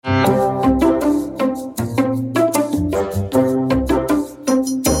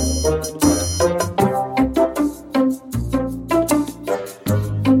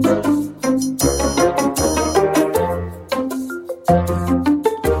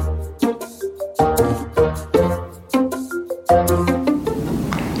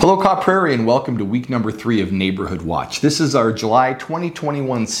Caw Prairie, and welcome to week number 3 of Neighborhood Watch. This is our July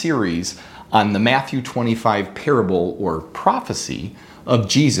 2021 series on the Matthew 25 parable or prophecy of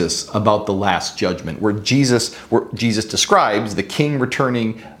Jesus about the Last Judgment, where Jesus describes the king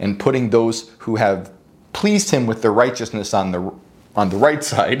returning and putting those who have pleased him with their righteousness on the right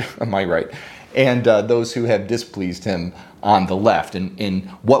side, am I right? And those who have displeased him on the left. And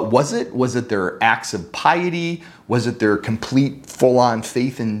what was it? Was it their acts of piety? Was it their complete, full-on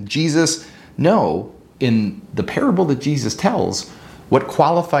faith in Jesus? No. In the parable that Jesus tells, what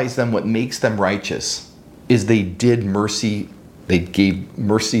qualifies them, what makes them righteous, is they did mercy. They gave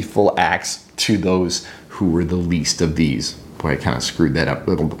merciful acts to those who were the least of these. Boy, I kind of screwed that up a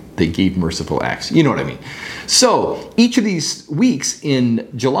little. They gave merciful acts. You know what I mean? So each of these weeks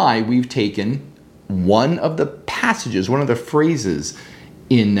in July, we've taken one of the passages, one of the phrases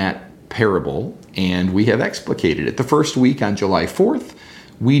in that parable, and we have explicated it. The first week on July 4th,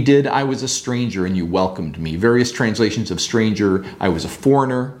 we did I was a stranger and you welcomed me. Various translations of stranger. I was a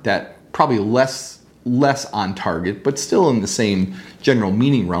foreigner. That probably less on target, but still in the same general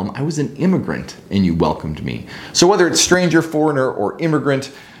meaning realm. I was an immigrant and you welcomed me. So whether it's stranger, foreigner, or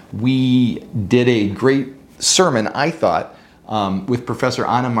immigrant, we did a great sermon, I thought, with Professor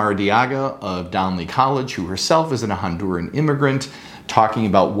Ana Maradiaga of Downley College, who herself is a Honduran immigrant, talking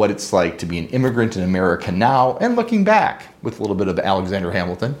about what it's like to be an immigrant in America now, and looking back with a little bit of Alexander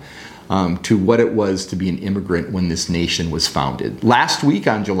Hamilton to what it was to be an immigrant when this nation was founded. Last week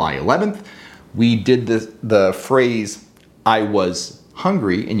on July 11th, we did the phrase, I was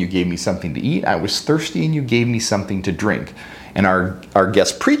hungry and you gave me something to eat. I was thirsty and you gave me something to drink. And our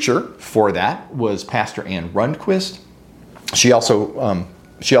guest preacher for that was Pastor Ann Rundquist. She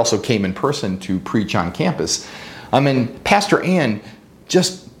also came in person to preach on campus. And Pastor Ann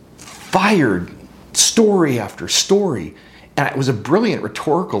just fired story after story. And it was a brilliant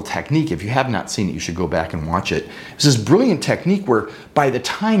rhetorical technique. If you have not seen it, you should go back and watch it. It was this brilliant technique where by the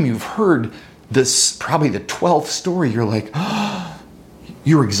time you've heard this, probably the 12th story, you're like, oh,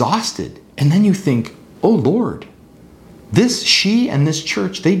 you're exhausted. And then you think, oh Lord, she and this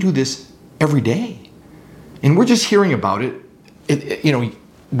church, they do this every day. And we're just hearing about it,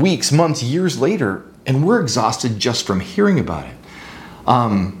 weeks, months, years later, and we're exhausted just from hearing about it.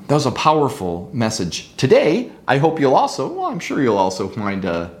 That was a powerful message. Today, I hope I'm sure you'll also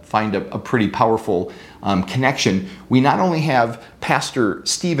find a pretty powerful connection. We not only have Pastor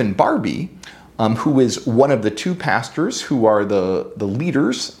Stephen Barbie, who is one of the two pastors who are the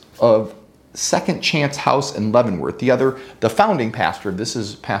leaders of Second Chance House in Leavenworth. The founding pastor of this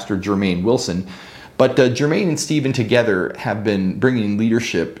is Pastor Jermaine Wilson. But Jermaine and Stephen together have been bringing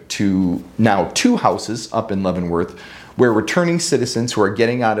leadership to now 2 houses up in Leavenworth where returning citizens who are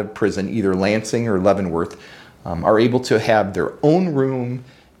getting out of prison, either Lansing or Leavenworth, are able to have their own room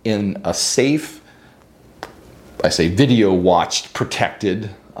in a safe, I say video-watched, protected,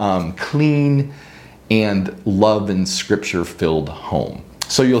 clean, and love and scripture-filled home.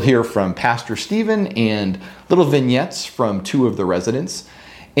 So you'll hear from Pastor Stephen and little vignettes from 2 of the residents.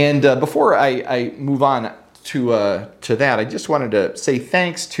 And before I move on to that, I just wanted to say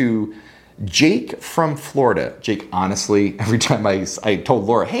thanks to Jake from Florida. Jake, honestly, every time I told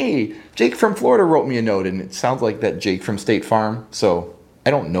Laura, hey, Jake from Florida wrote me a note, and it sounds like that Jake from State Farm. So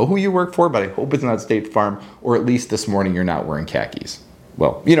I don't know who you work for, but I hope it's not State Farm, or at least this morning you're not wearing khakis.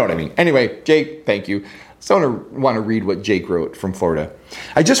 Well, you know what I mean. Anyway, Jake, thank you. So I want to read what Jake wrote from Florida.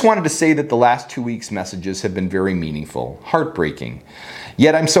 I just wanted to say that the last 2 weeks' messages have been very meaningful, heartbreaking.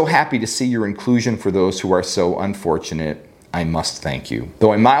 Yet I'm so happy to see your inclusion for those who are so unfortunate. I must thank you.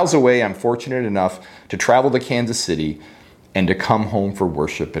 Though I'm miles away, I'm fortunate enough to travel to Kansas City and to come home for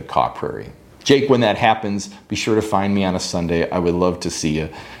worship at Caw Prairie. Jake, when that happens, be sure to find me on a Sunday. I would love to see you.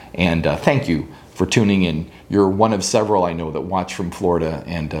 And thank you for tuning in. You're one of several I know that watch from Florida,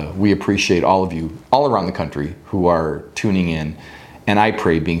 and we appreciate all of you all around the country who are tuning in. And I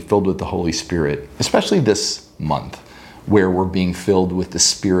pray being filled with the Holy Spirit, especially this month, where we're being filled with the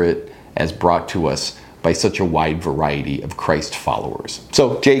Spirit as brought to us by such a wide variety of Christ followers.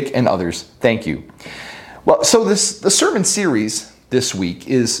 So Jake and others, thank you. Well, so the sermon series this week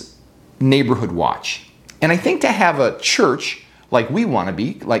is Neighborhood Watch. And I think to have a church like we want to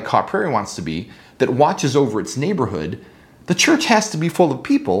be, like Caw Prairie wants to be, that watches over its neighborhood, the church has to be full of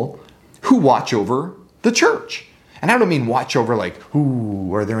people who watch over the church. And I don't mean watch over like,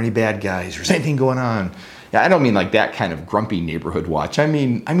 ooh, are there any bad guys? Or is anything going on? Yeah, I don't mean like that kind of grumpy neighborhood watch. I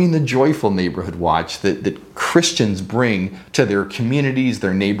mean the joyful neighborhood watch that Christians bring to their communities,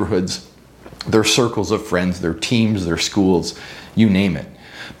 their neighborhoods, their circles of friends, their teams, their schools, you name it.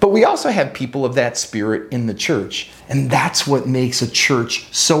 But we also have people of that spirit in the church, and that's what makes a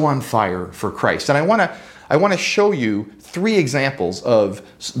church so on fire for Christ. And I want to show you 3 examples of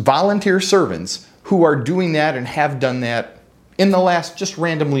volunteer servants who are doing that and have done that in the last just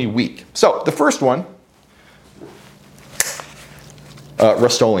randomly week. So the first one,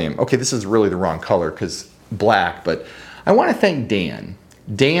 Rust-Oleum. Okay, this is really the wrong color because black, but I want to thank Dan.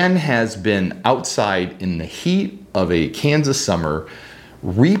 Dan has been outside in the heat of a Kansas summer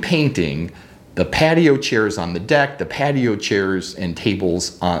repainting the patio chairs on the deck, the patio chairs and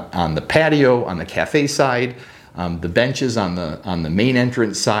tables on the patio, on the cafe side, the benches on the main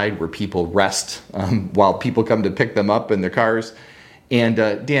entrance side where people rest while people come to pick them up in their cars. And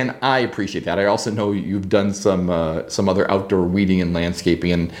Dan, I appreciate that. I also know you've done some other outdoor weeding and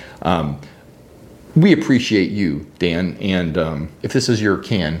landscaping, and we appreciate you, Dan. And if this is your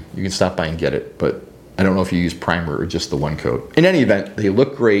can, you can stop by and get it. But I don't know if you use primer or just the one coat. In any event, they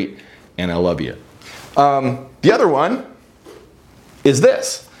look great, and I love you. The other one is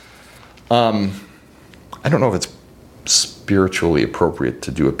this. I don't know if it's spiritually appropriate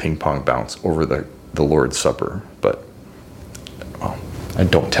to do a ping pong bounce over the Lord's Supper, but well, I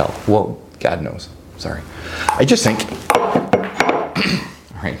don't tell. Well, God knows. Sorry. I just think,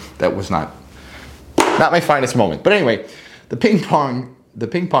 all right, that was not my finest moment. But anyway, the ping pong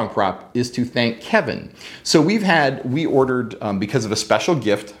prop is to thank Kevin. So we ordered, because of a special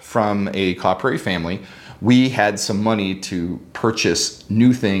gift from a Caw Prairie family, we had some money to purchase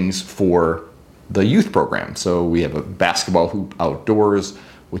new things for the youth program. So we have a basketball hoop outdoors,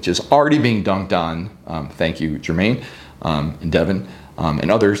 which is already being dunked on. Thank you, Jermaine and Devin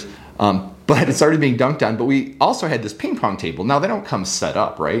and others. But it's already being dunked on. But we also had this ping pong table. Now, they don't come set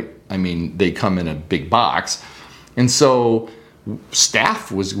up, right? I mean, they come in a big box. And so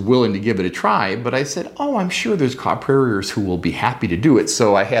staff was willing to give it a try, but I said, I'm sure there's Caw Prairiers who will be happy to do it.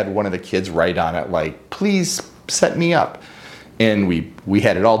 So I had one of the kids write on it, like, please set me up. And we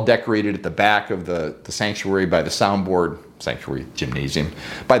had it all decorated at the back of the sanctuary by the sanctuary gymnasium,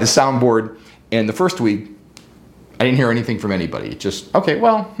 by the soundboard. And the first week, I didn't hear anything from anybody. Just, okay,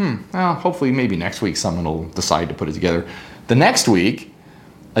 well, hopefully maybe next week someone will decide to put it together. The next week,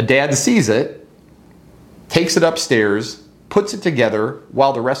 a dad sees it, takes it upstairs, puts it together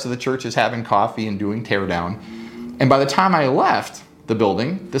while the rest of the church is having coffee and doing teardown. And by the time I left the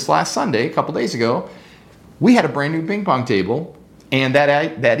building this last Sunday, a couple days ago, we had a brand new ping pong table. And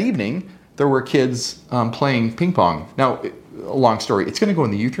that evening, there were kids playing ping pong. Now, a long story. It's going to go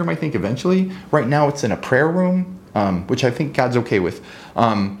in the youth room, I think, eventually. Right now, it's in a prayer room, which I think God's okay with.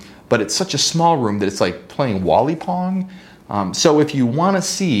 But it's such a small room that it's like playing Wally Pong. So if you want to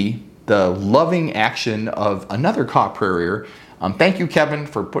see the loving action of another Caw Prairier, thank you, Kevin,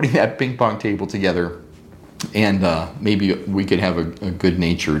 for putting that ping pong table together. And maybe we could have a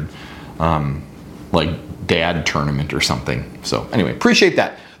good-natured, dad tournament or something. So anyway, appreciate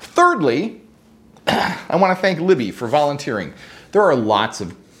that. Thirdly, I want to thank Libby for volunteering. There are lots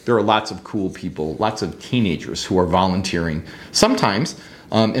of cool people, lots of teenagers who are volunteering. Sometimes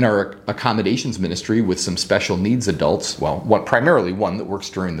in our accommodations ministry with some special needs adults. Well, primarily one that works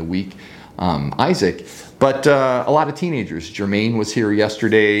during the week, Isaac, but a lot of teenagers. Jermaine was here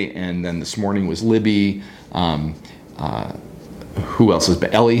yesterday, and then this morning was Libby. Who else has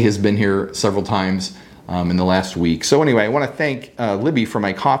been? Ellie has been here several times in the last week. So anyway, I want to thank Libby for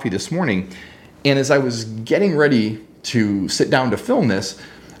my coffee this morning. And as I was getting ready to sit down to film this,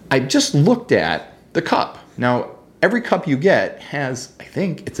 I just looked at the cup. Now, every cup you get has, I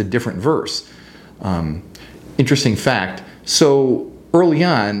think, it's a different verse. Interesting fact. So early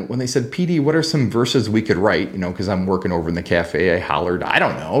on, when they said, PD, what are some verses we could write? Because I'm working over in the cafe, I hollered, I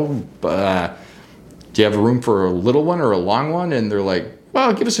don't know, do you have room for a little one or a long one? And they're like,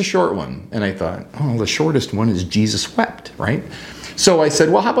 well, give us a short one. And I thought, the shortest one is Jesus wept, right? So I said,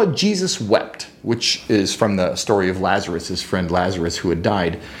 well, how about Jesus wept, which is from the story of Lazarus, his friend Lazarus, who had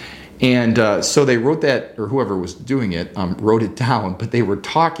died. And so they wrote that, or whoever was doing it, wrote it down, but they were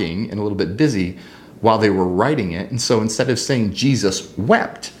talking and a little bit busy while they were writing it. And so instead of saying Jesus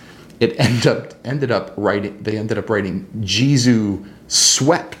wept, it ended up writing Jesus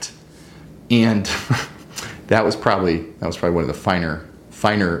swept. And that was probably one of the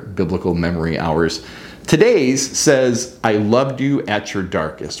finer biblical memory hours. Today's says, I loved you at your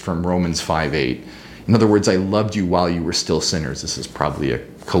darkest, from Romans 5:8. In other words, I loved you while you were still sinners. This is probably a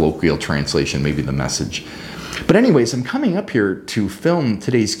colloquial translation, maybe the Message. But anyways, I'm coming up here to film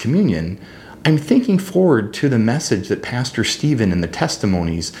today's communion. I'm thinking forward to the message that Pastor Stephen and the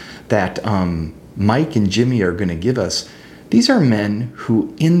testimonies that Mike and Jimmy are going to give us. These are men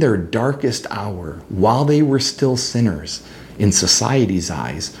who, in their darkest hour, while they were still sinners, in society's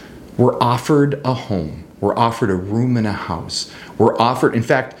eyes, were offered a home, were offered a room in a house, were offered, in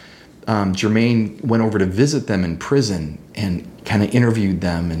fact, Jermaine went over to visit them in prison and kind of interviewed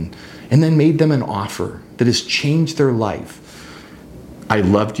them and then made them an offer that has changed their life. I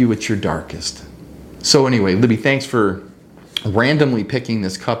loved you at your darkest. So anyway, Libby, thanks for randomly picking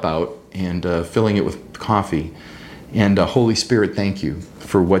this cup out and filling it with coffee. And Holy Spirit, thank you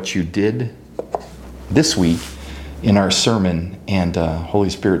for what you did this week in our sermon. And Holy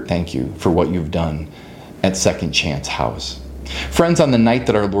Spirit, thank you for what you've done at Second Chance House. Friends, on the night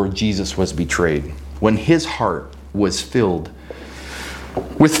that our Lord Jesus was betrayed, when his heart was filled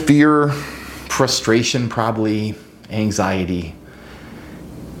with fear, frustration, probably anxiety,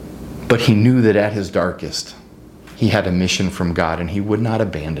 but he knew that at his darkest, he had a mission from God and he would not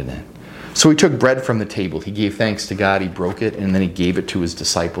abandon it. So he took bread from the table. He gave thanks to God. He broke it, and then he gave it to his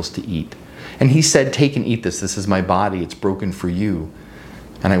disciples to eat. And he said, "Take and eat this. This is my body. It's broken for you.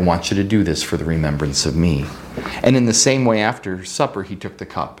 And I want you to do this for the remembrance of me." And in the same way, after supper, he took the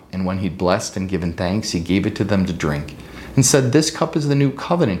cup. And when he'd blessed and given thanks, he gave it to them to drink and said, "This cup is the new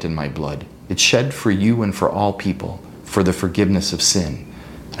covenant in my blood. It's shed for you and for all people for the forgiveness of sin.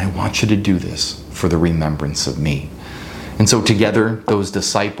 And I want you to do this for the remembrance of me." And so together, those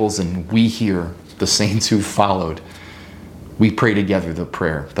disciples and we here, the saints who followed, we pray together the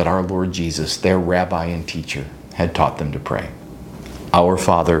prayer that our Lord Jesus, their rabbi and teacher, had taught them to pray. Our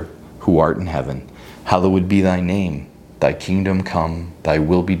Father, who art in heaven, hallowed be thy name. Thy kingdom come, thy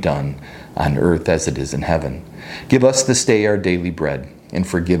will be done, on earth as it is in heaven. Give us this day our daily bread, and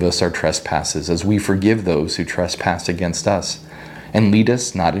forgive us our trespasses, as we forgive those who trespass against us. And lead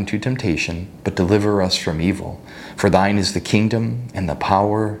us not into temptation, but deliver us from evil. For thine is the kingdom, and the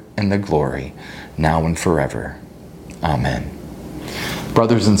power, and the glory, now and forever. Amen.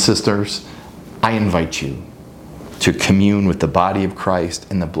 Brothers and sisters, I invite you to commune with the body of Christ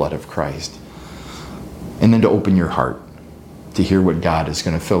and the blood of Christ. And then to open your heart to hear what God is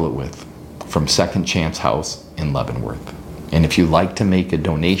going to fill it with from Second Chance House in Leavenworth. And if you'd like to make a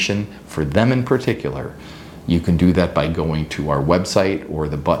donation for them in particular, you can do that by going to our website or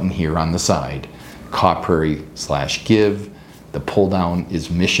the button here on the side, Cawprairie/give. The pull down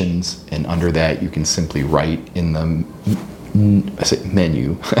is missions, and under that you can simply write in the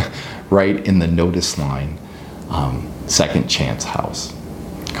menu, write in the notice line, Second Chance House.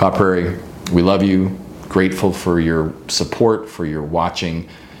 Cawprairie, we love you. Grateful for your support, for your watching.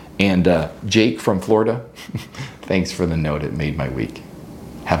 And Jake from Florida, thanks for the note. It made my week.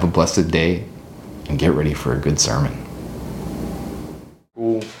 Have a blessed day and get ready for a good sermon.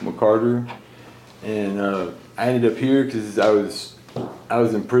 Cool, McCarter. And I ended up here because I was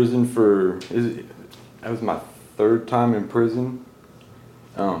in prison that was my third time in prison.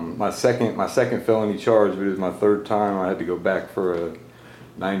 My second felony charge, but it was my third time. I had to go back for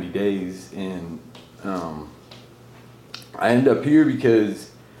 90 days, and I ended up here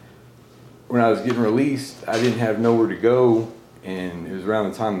because when I was getting released, I didn't have nowhere to go, and it was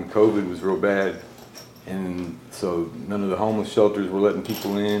around the time the COVID was real bad, and so none of the homeless shelters were letting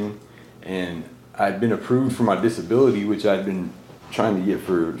people in, and I'd been approved for my disability, which I'd been trying to get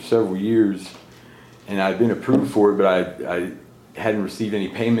for several years, and I'd been approved for it, but I hadn't received any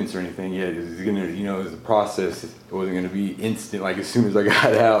payments or anything yet. It was gonna, it was a process. It wasn't gonna be instant, like as soon as I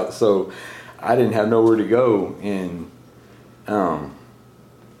got out. So I didn't have nowhere to go, and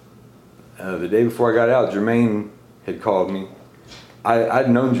the day before I got out, Jermaine had called me. I'd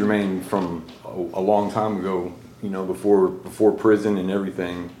known Jermaine from a long time ago, before prison and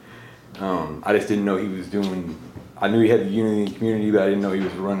everything. I just didn't know he was doing. I knew he had the Unity community, but I didn't know he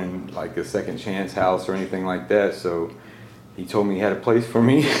was running like a Second Chance House or anything like that. So he told me he had a place for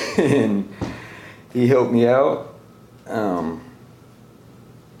me, and he helped me out. A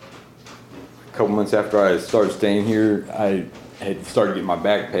couple months after I started staying here, I had started getting my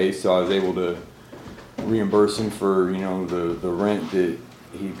back pay, so I was able to reimburse him for the rent that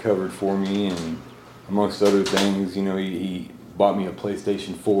he covered for me, and amongst other things, he bought me a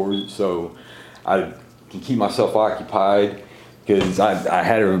PlayStation 4 so I can keep myself occupied, because I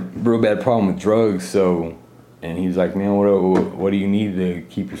had a real bad problem with drugs. So, and he was like, "Man, what do you need to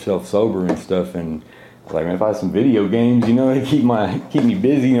keep yourself sober and stuff?" And I was like, "Man, if I have some video games, to keep me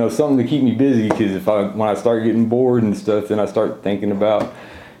busy, something to keep me busy, because when I start getting bored and stuff, then I start thinking about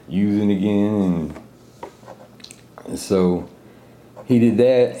using again." And so he did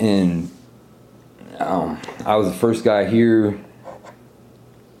that, and I was the first guy here,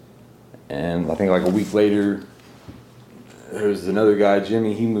 and I think like a week later, there was another guy,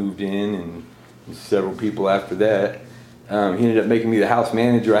 Jimmy. He moved in, and several people after that. He ended up making me the house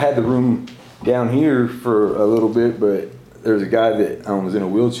manager. I had the room down here for a little bit, but there's a guy that was in a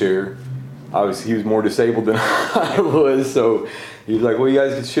wheelchair. Obviously, he was more disabled than I was, so he was like, well, you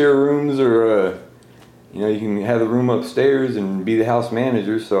guys could share rooms, or you can have the room upstairs and be the house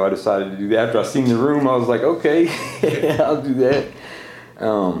manager. So I decided to do that. After I seen the room, I was like, okay, I'll do that.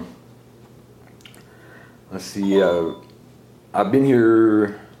 Let's see, I've been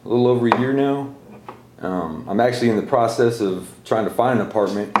here a little over a year now. I'm actually in the process of trying to find an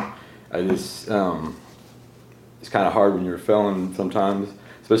apartment. It's kind of hard when you're a felon sometimes,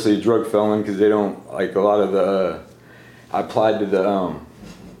 especially a drug felon, because they don't, like, a lot of the, I applied to the,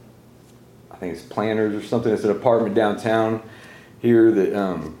 I think it's Planners or something. It's an apartment downtown here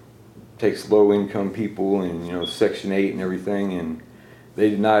that takes low income people and, Section 8 and everything, and they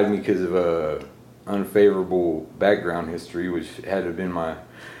denied me because of a unfavorable background history, which had to have been my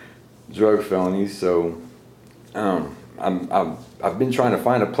drug felonies. So I've been trying to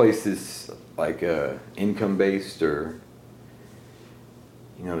find a place that's like income based, or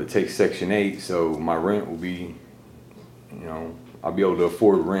that takes Section 8, so my rent will be, I'll be able to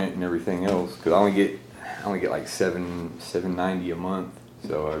afford rent and everything else, because I only get like $7.90 a month,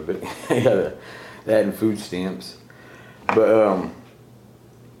 so I got that and food stamps. But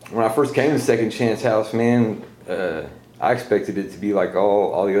when I first came to Second Chance House, man, I expected it to be like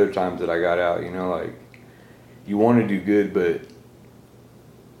all the other times that I got out, like, you want to do good, but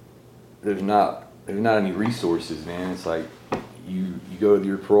there's not any resources, man. It's like you go to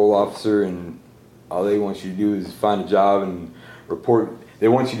your parole officer, and all they want you to do is find a job and report. They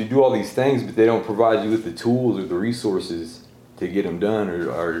want you to do all these things, but they don't provide you with the tools or the resources to get them done,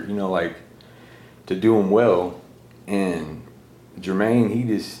 or like, to do them well. And Jermaine,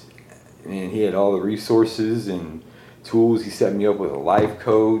 he had all the resources and tools. He set me up with a life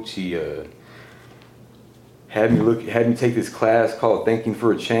coach. He had me take this class called Thinking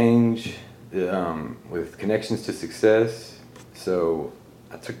for a Change, with Connections to Success. So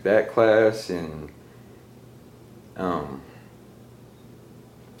I took that class, and trying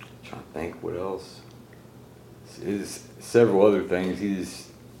to think what else. There's several other things.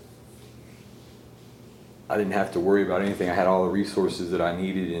 I didn't have to worry about anything. I had all the resources that I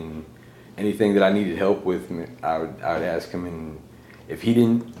needed, and anything that I needed help with, I would ask him, and if he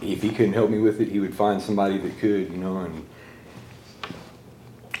couldn't help me with it, he would find somebody that could, and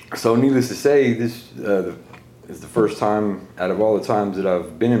so, needless to say, this is the first time out of all the times that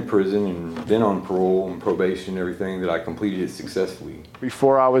I've been in prison and been on parole and probation and everything that I completed it successfully.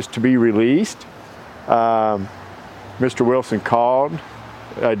 Before I was to be released, Mr. Wilson called,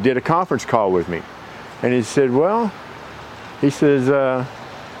 did a conference call with me, and he said,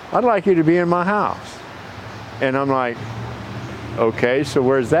 I'd like you to be in my house. And I'm like, okay, so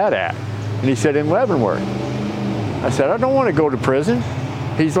where's that at? And he said, in Leavenworth. I said, I don't want to go to prison.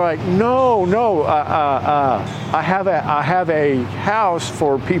 He's like, no, I have a house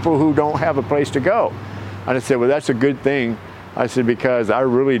for people who don't have a place to go. And I said, well, that's a good thing. I said, because I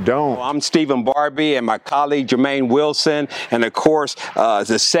really don't. I'm Stephen Barbie, and my colleague Jermaine Wilson, and of course,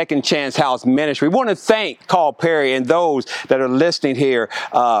 the Second Chance House Ministry. We want to thank Carl Perry and those that are listening here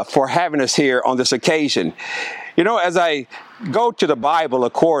for having us here on this occasion. As I go to the Bible,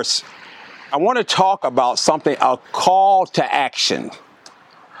 of course, I want to talk about something, a call to action.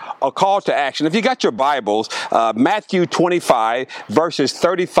 A call to action. If you got your Bibles, Matthew 25, verses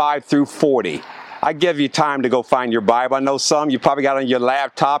 35 through 40. I give you time to go find your Bible. I know some you probably got on your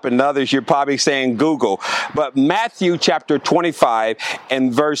laptop, and others you're probably saying Google. But Matthew chapter 25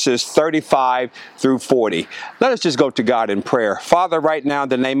 and verses 35 through 40. Let us just go to God in prayer. Father, right now in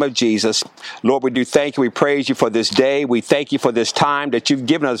the name of Jesus, Lord, we do thank you. We praise you for this day. We thank you for this time that you've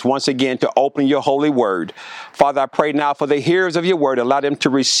given us once again to open your holy word. Father, I pray now for the hearers of your word. Allow them to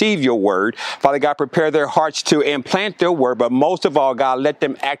receive your word. Father God, prepare their hearts to implant their word. But most of all, God, let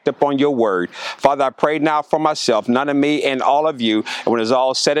them act upon your word. Father, I pray now for myself, none of me and all of you. And when it's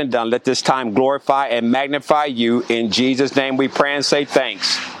all said and done, let this time glorify and magnify you. In Jesus' name we pray and say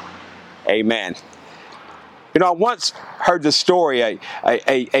thanks. Amen. I once heard the story.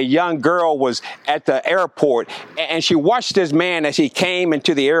 A young girl was at the airport, and she watched this man as he came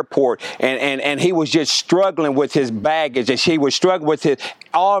into the airport, and he was just struggling with his baggage, and she was struggling with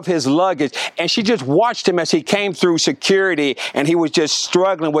all of his luggage, and she just watched him as he came through security, and he was just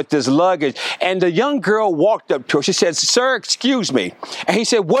struggling with his luggage. And the young girl walked up to her. She said, "Sir, excuse me." And he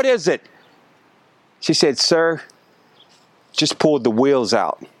said, "What is it?" She said, "Sir, just pulled the wheels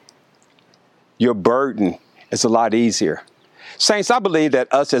out. Your burden is a lot easier." Saints, I believe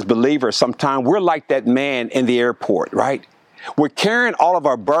that us as believers, sometimes we're like that man in the airport, right? We're carrying all of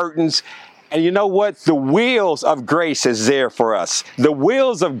our burdens, And you know what? The wheels of grace is there for us. The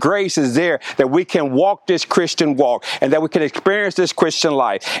wheels of grace is there that we can walk this Christian walk and that we can experience this Christian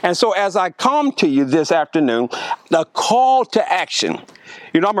life. And so as I come to you this afternoon, the call to action,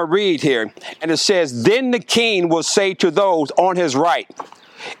 I'm going to read here, and it says, then the king will say to those on his right,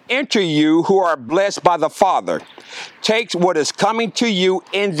 enter you who are blessed by the Father. Take what is coming to you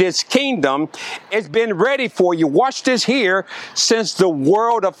in this kingdom. It's been ready for you. Watch this here since the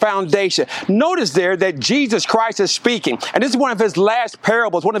world of foundation. Notice there that Jesus Christ is speaking. And this is one of his last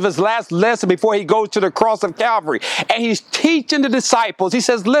parables, one of his last lessons before he goes to the cross of Calvary. And he's teaching the disciples. He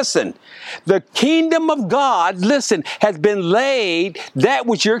says, listen, the kingdom of God, listen, has been laid, that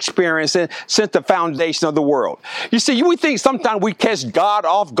which you're experiencing since the foundation of the world. You see, we think sometimes we catch God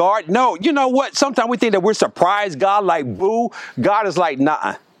off guard. No, you know what? Sometimes we think that we're surprised God, like, boo. God is like,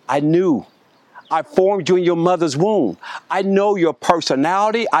 nah, I knew. I formed you in your mother's womb. I know your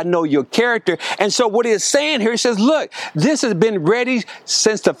personality. I know your character. And so what he's saying here, he says, look, this has been ready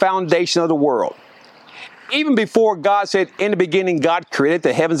since the foundation of the world. Even before God said, in the beginning, God created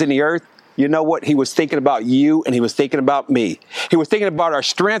the heavens and the earth. You know what? He was thinking about you and he was thinking about me. He was thinking about our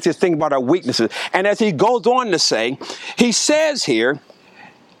strengths. He was thinking about our weaknesses. And as he goes on to say, he says here,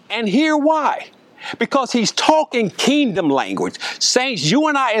 and hear why. Because he's talking kingdom language. Saints, you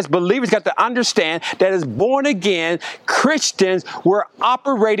and I as believers got to understand that as born again Christians, we're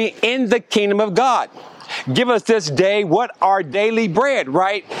operating in the kingdom of God. Give us this day what our daily bread,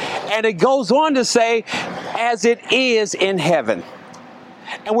 right? And it goes on to say, as it is in heaven.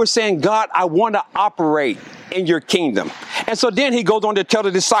 And we're saying, God, I want to operate in your kingdom. And so then he goes on to tell the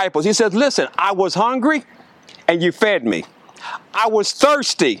disciples, he says, listen, I was hungry and you fed me. I was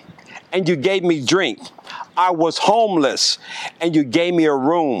thirsty and you gave me drink. I was homeless and you gave me a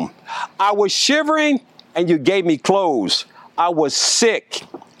room. I was shivering and you gave me clothes. I was sick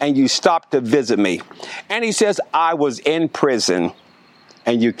and you stopped to visit me. And he says, I was in prison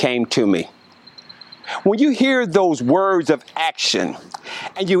and you came to me. When you hear those words of action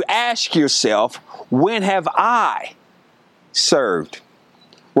and you ask yourself, when have I served?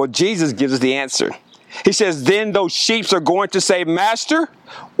 Well, Jesus gives us the answer. He says, then those sheep are going to say, Master,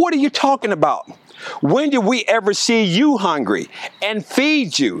 what are you talking about? When did we ever see you hungry and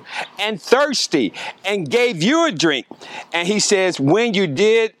feed you and thirsty and gave you a drink? And he says, when you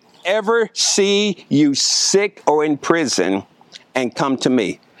did ever see you sick or in prison and come to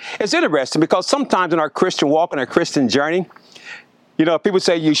me? It's interesting because sometimes in our Christian walk and our Christian journey, people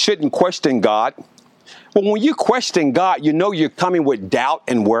say you shouldn't question God. But when you question God, you're coming with doubt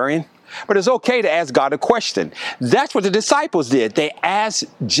and worrying. But it's okay to ask God a question. That's what the disciples did. They asked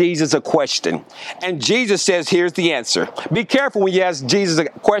Jesus a question. And Jesus says, here's the answer. Be careful when you ask Jesus a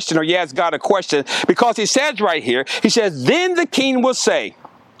question or you ask God a question, because he says right here, he says, then the king will say,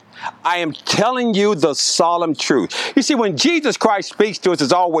 I am telling you the solemn truth. You see, when Jesus Christ speaks to us,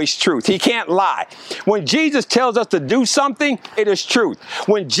 it's always truth. He can't lie. When Jesus tells us to do something, it is truth.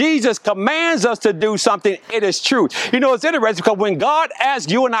 When Jesus commands us to do something, it is truth. It's interesting because when God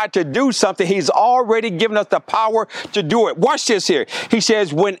asks you and I to do something, he's already given us the power to do it. Watch this here. He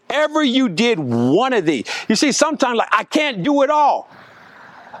says, whenever you did one of these, you see, sometimes I can't do it all.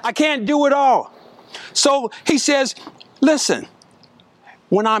 I can't do it all. So he says, listen,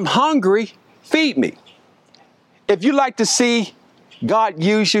 when I'm hungry, feed me. If you like to see God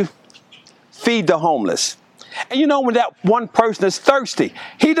use you, feed the homeless. And when that one person is thirsty,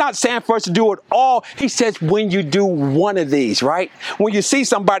 he's not saying for us to do it all. He says when you do one of these, right? When you see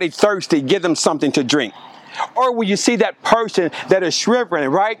somebody thirsty, give them something to drink. Or when you see that person that is shivering,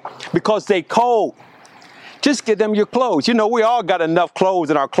 right? Because they cold. Just give them your clothes. We all got enough clothes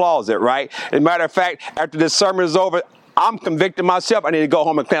in our closet, right? As a matter of fact, after this sermon is over, I'm convicting myself. I need to go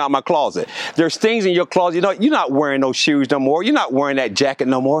home and clean out my closet. There's things in your closet. You're not wearing those shoes no more. You're not wearing that jacket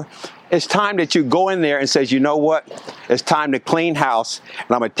no more. It's time that you go in there and says, you know what? It's time to clean house.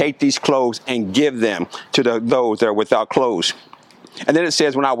 And I'm going to take these clothes and give them to those that are without clothes. And then it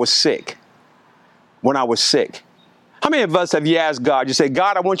says, when I was sick. When I was sick. How many of us have you asked God? You say,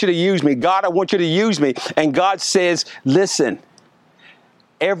 God, I want you to use me. God, I want you to use me. And God says, listen,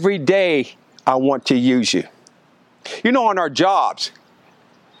 every day I want to use you. On our jobs,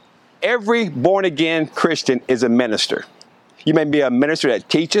 every born-again Christian is a minister. You may be a minister that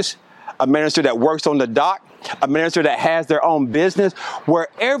teaches, a minister that works on the dock, a minister that has their own business.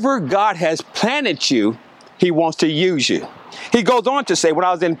 Wherever God has planted you, he wants to use you. He goes on to say, when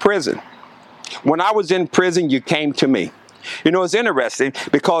I was in prison, you came to me. It's interesting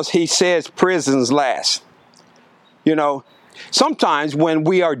because he says prisons last. sometimes when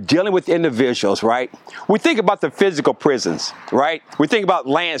we are dealing with individuals, right, we think about the physical prisons, right? We think about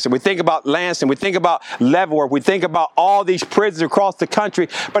Lansing, we think about Leavenworth, we think about all these prisons across the country.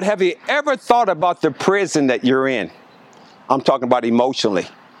 But have you ever thought about the prison that you're in? I'm talking about emotionally.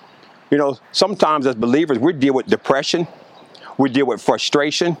 You know, sometimes as believers, we deal with depression, we deal with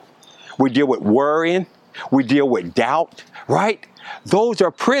frustration, we deal with worrying, we deal with doubt, right? Those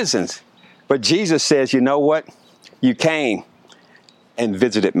are prisons. But Jesus says, you know what? You came and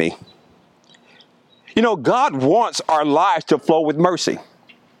visited me. You know, God wants our lives to flow with mercy.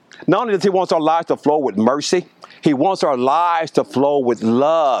 Not only does he want our lives to flow with mercy, he wants our lives to flow with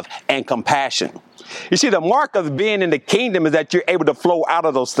love and compassion. You see, the mark of being in the kingdom is that you're able to flow out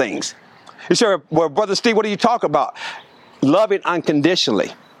of those things. You say, well, Brother Steve, what do you talk about? Loving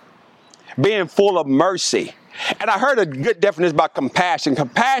unconditionally, being full of mercy. And I heard a good definition about compassion.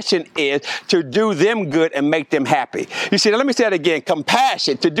 Compassion is to do them good and make them happy. You see, let me say that again.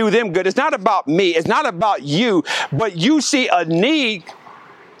 Compassion, to do them good. It's not about me. It's not about you. But you see a need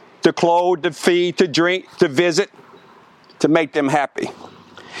to clothe, to feed, to drink, to visit, to make them happy.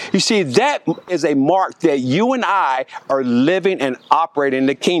 You see, that is a mark that you and I are living and operating in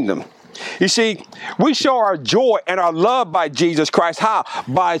the kingdom. You see, we show our joy and our love by Jesus Christ. How?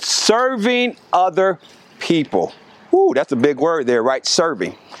 By serving other people. Ooh, that's a big word there, right?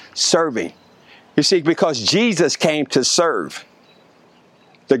 Serving. Serving. You see, because Jesus came to serve.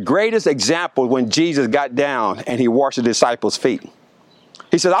 The greatest example when Jesus got down and he washed the disciples' feet.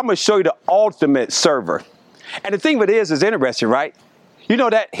 He said, I'm going to show you the ultimate server. And the thing of it is interesting, right? You know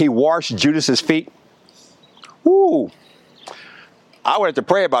that he washed Judas's feet? Ooh. I would have to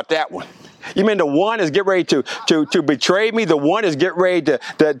pray about that one. You mean the one is getting ready to betray me? The one is getting ready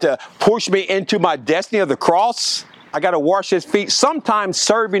to push me into my destiny of the cross? I got to wash his feet. Sometimes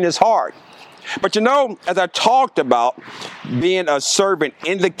serving is hard. But you know, as I talked about being a servant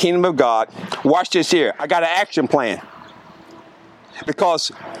in the kingdom of God, watch this here. I got an action plan.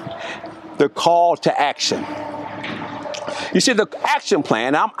 Because the call to action. You see, the action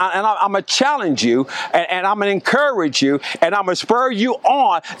plan, I'm going to challenge you, and I'm going to encourage you, and I'm going to spur you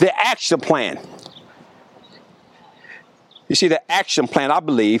on the action plan. You see, the action plan, I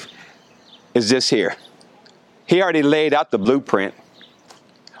believe, is this here. He already laid out the blueprint,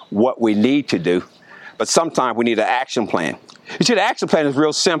 what we need to do, but sometimes we need an action plan. You see, the action plan is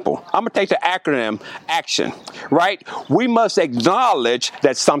real simple. I'm going to take the acronym ACTION, right? We must acknowledge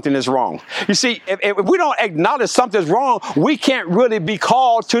that something is wrong. You see, if we don't acknowledge something's wrong, we can't really be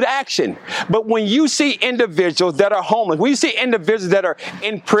called to the action. But when you see individuals that are homeless, when you see individuals that are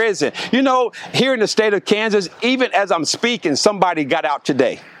in prison, you know, here in the state of Kansas, even as I'm speaking, somebody got out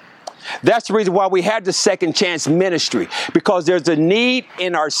today. That's the reason why we had the Second Chance Ministry, because there's a need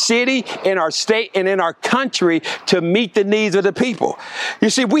in our city, in our state, and in our country to meet the needs of the people. You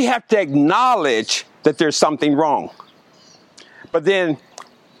see, we have to acknowledge that there's something wrong. But then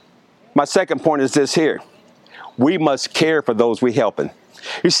my second point is this here. We must care for those we're helping.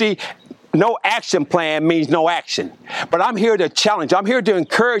 You see, no action plan means no action. But I'm here to challenge you. I'm here to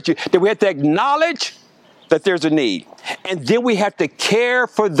encourage you that we have to acknowledge that there's a need. And then we have to care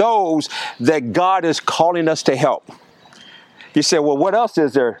for those that God is calling us to help. You say, well, what else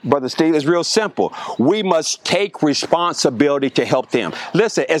is there, Brother Steve? It's real simple. We must take responsibility to help them.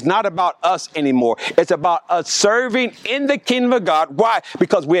 Listen, it's not about us anymore. It's about us serving in the kingdom of God. Why?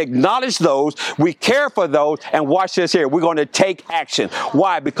 Because we acknowledge those, we care for those, and watch this here. We're going to take action.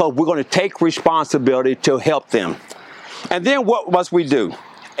 Why? Because we're going to take responsibility to help them. And then what must we do?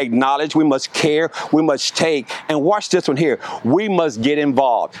 Acknowledge, we must care, we must take, and watch this one here. We must get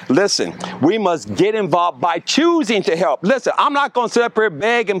involved. Listen, we must get involved by choosing to help. Listen, I'm not going to sit up here,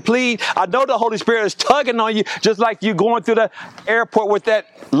 beg and plead. I know the Holy Spirit is tugging on you, just like you going through the airport with that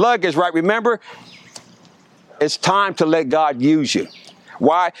luggage, right? Remember, it's time to let God use you.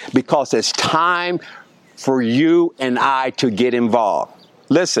 Why? Because it's time for you and I to get involved.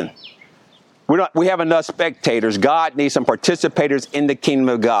 Listen. We have enough spectators. God needs some participators in the kingdom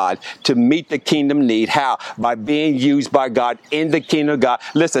of God to meet the kingdom need. How? By being used by God in the kingdom of God.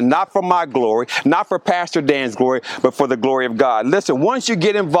 Listen, not for my glory, not for Pastor Dan's glory, but for the glory of God. Listen, once you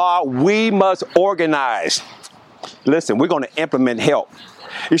get involved, we must organize. Listen, we're going to implement help.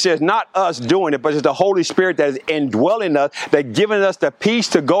 He says, not us doing it, but it's the Holy Spirit that is indwelling us, that giving us the peace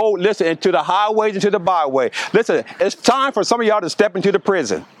to go, listen, into the highways, into the byway. Listen, it's time for some of y'all to step into the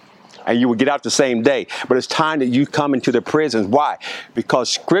prison. And you will get out the same day. But it's time that you come into the prisons. Why?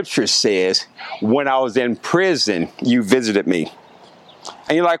 Because Scripture says, when I was in prison, you visited me.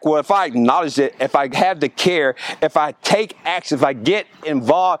 And you're like, well, if I acknowledge it, if I have the care, if I take action, if I get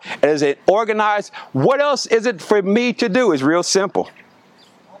involved, as it organized, what else is it for me to do? It's real simple.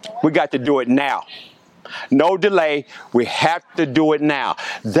 We got to do it now. No delay. We have to do it now.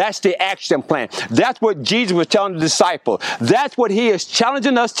 That's the action plan. That's what Jesus was telling the disciples. That's what he is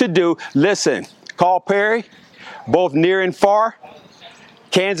challenging us to do. Listen, Carl Perry, both near and far,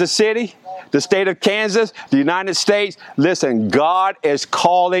 Kansas City, the state of Kansas, the United States. Listen, God is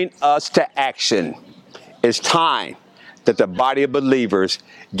calling us to action. It's time that the body of believers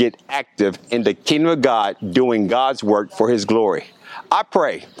get active in the kingdom of God, doing God's work for his glory. I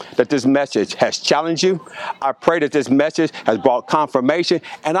pray that this message has challenged you. I pray that this message has brought confirmation.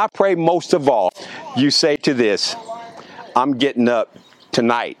 And I pray most of all, you say to this, I'm getting up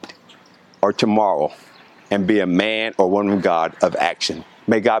tonight or tomorrow and be a man or woman of God of action.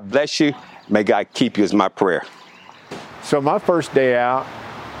 May God bless you. May God keep you is my prayer. So my first day out,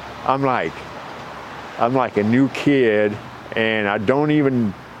 I'm like a new kid, and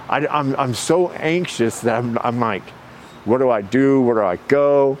I'm so anxious that I'm like, what do I do? Where do I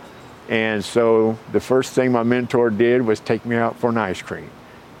go? And so the first thing my mentor did was take me out for an ice cream.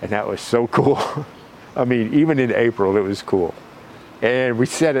 And that was so cool. I mean, even in April, it was cool. And we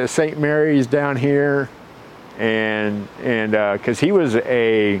sat at St. Mary's down here, and because he was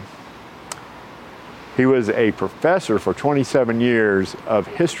a professor for 27 years of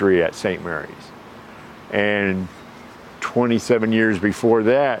history at St. Mary's. And 27 years before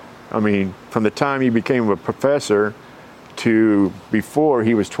that, I mean, from the time he became a professor to before,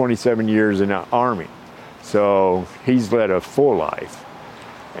 he was 27 years in the Army. So he's led a full life.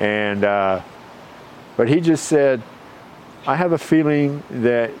 And but he just said, I have a feeling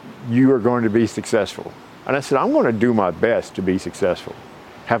that you are going to be successful. And I said, I'm going to do my best to be successful.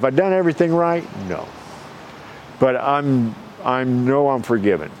 Have I done everything right? No. But I know I'm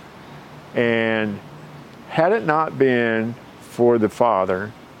forgiven. And had it not been for the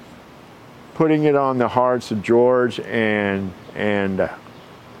Father putting it on the hearts of George and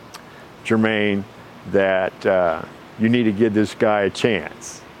Jermaine that you need to give this guy a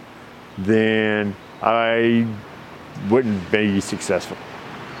chance, then I wouldn't be successful.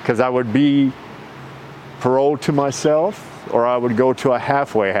 Because I would be paroled to myself, or I would go to a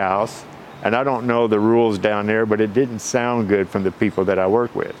halfway house. And I don't know the rules down there, but it didn't sound good from the people that I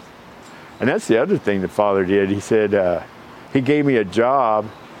work with. And that's the other thing the Father did. He said, he gave me a job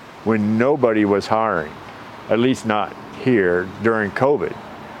when nobody was hiring, at least not here during COVID.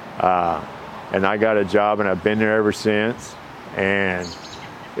 And I got a job, and I've been there ever since. And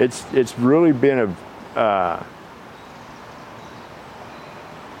it's really been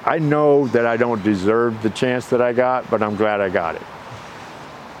I know that I don't deserve the chance that I got, but I'm glad I got it.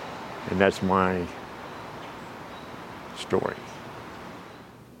 And that's my story.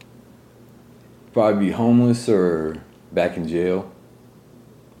 Probably be homeless or back in jail.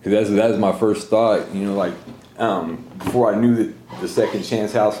 Because that was my first thought. You know, like, before I knew that the Second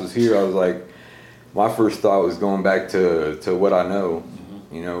Chance House was here, I was like, my first thought was going back to what I know,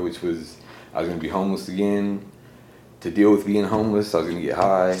 you know, which was I was going to be homeless again. To deal with being homeless, I was going to get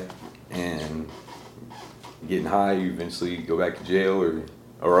high. And getting high, you eventually go back to jail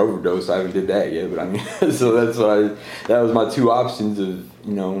or overdose. I haven't did that yet, but I mean, so that was my two options of,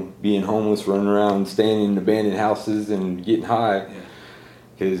 you know, being homeless, running around, staying in abandoned houses and getting high.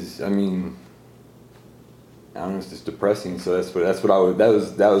 Because, I mean, I don't know, it's just depressing. So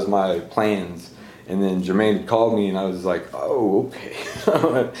that was my plans. And then Jermaine had called me, and I was like, oh, okay.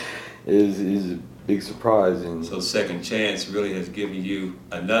 It is a big surprise. And so Second Chance really has given you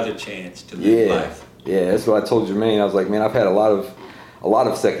another chance to live life. Yeah, that's what I told Jermaine. I was like, man, I've had a lot of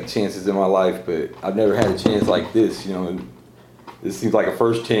second chances in my life, but I've never had a chance like this. You know, this seems like a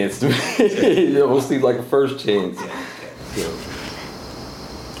first chance to me. It almost seems like a first chance. So.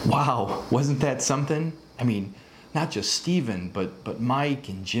 Wow, wasn't that something? I mean, not just Stephen, but Mike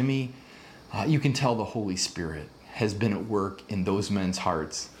and Jimmy. You can tell the Holy Spirit has been at work in those men's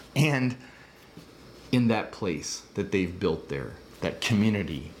hearts and in that place that they've built there, that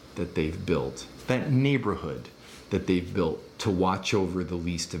community that they've built, that neighborhood that they've built to watch over the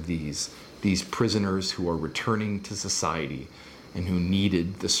least of these prisoners who are returning to society and who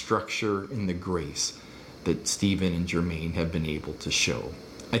needed the structure and the grace that Stephen and Jermaine have been able to show.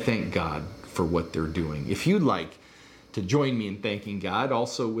 I thank God for what they're doing. If you'd like to join me in thanking God,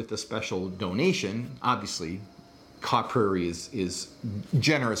 also with a special donation, obviously, Caw Prairie is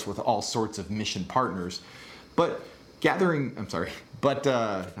generous with all sorts of mission partners, but not Gathering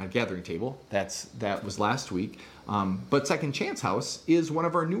Table, that was last week, but Second Chance House is one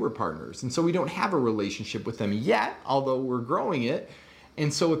of our newer partners, and so we don't have a relationship with them yet, although we're growing it,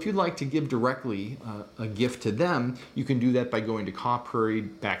 And so if you'd like to give directly a gift to them, you can do that by going to Caw Prairie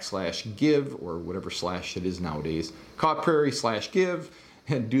 /give, or whatever slash it is nowadays, Caw Prairie /give,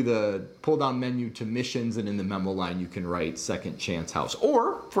 and do the pull down menu to missions, and in the memo line you can write Second Chance House,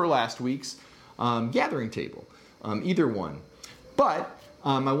 or for last week's gathering table, either one. But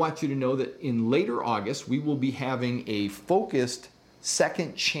I want you to know that in later August we will be having a focused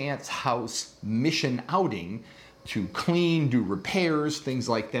Second Chance House mission outing to clean, do repairs, things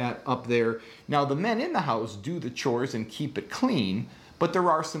like that up there. Now the men in the house do the chores and keep it clean, but there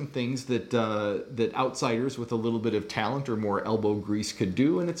are some things that that outsiders with a little bit of talent or more elbow grease could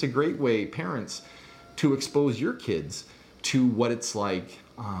do, and it's a great way, parents, to expose your kids to what it's like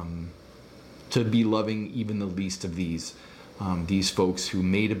to be loving even the least of these folks who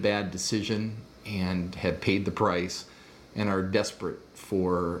made a bad decision and have paid the price and are desperate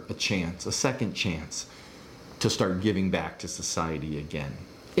for a chance, a second chance, to start giving back to society again.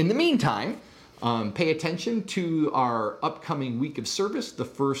 In the meantime, pay attention to our upcoming week of service, the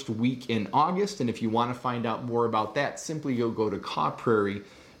first week in August, and if you want to find out more about that, simply go to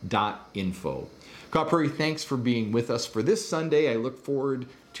cawprairie.info. Caw Prairie, thanks for being with us for this Sunday. I look forward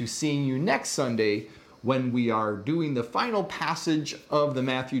to seeing you next Sunday when we are doing the final passage of the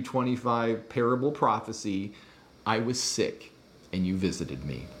Matthew 25 parable prophecy, I was sick and you visited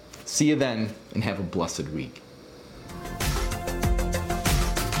me. See you then, and have a blessed week.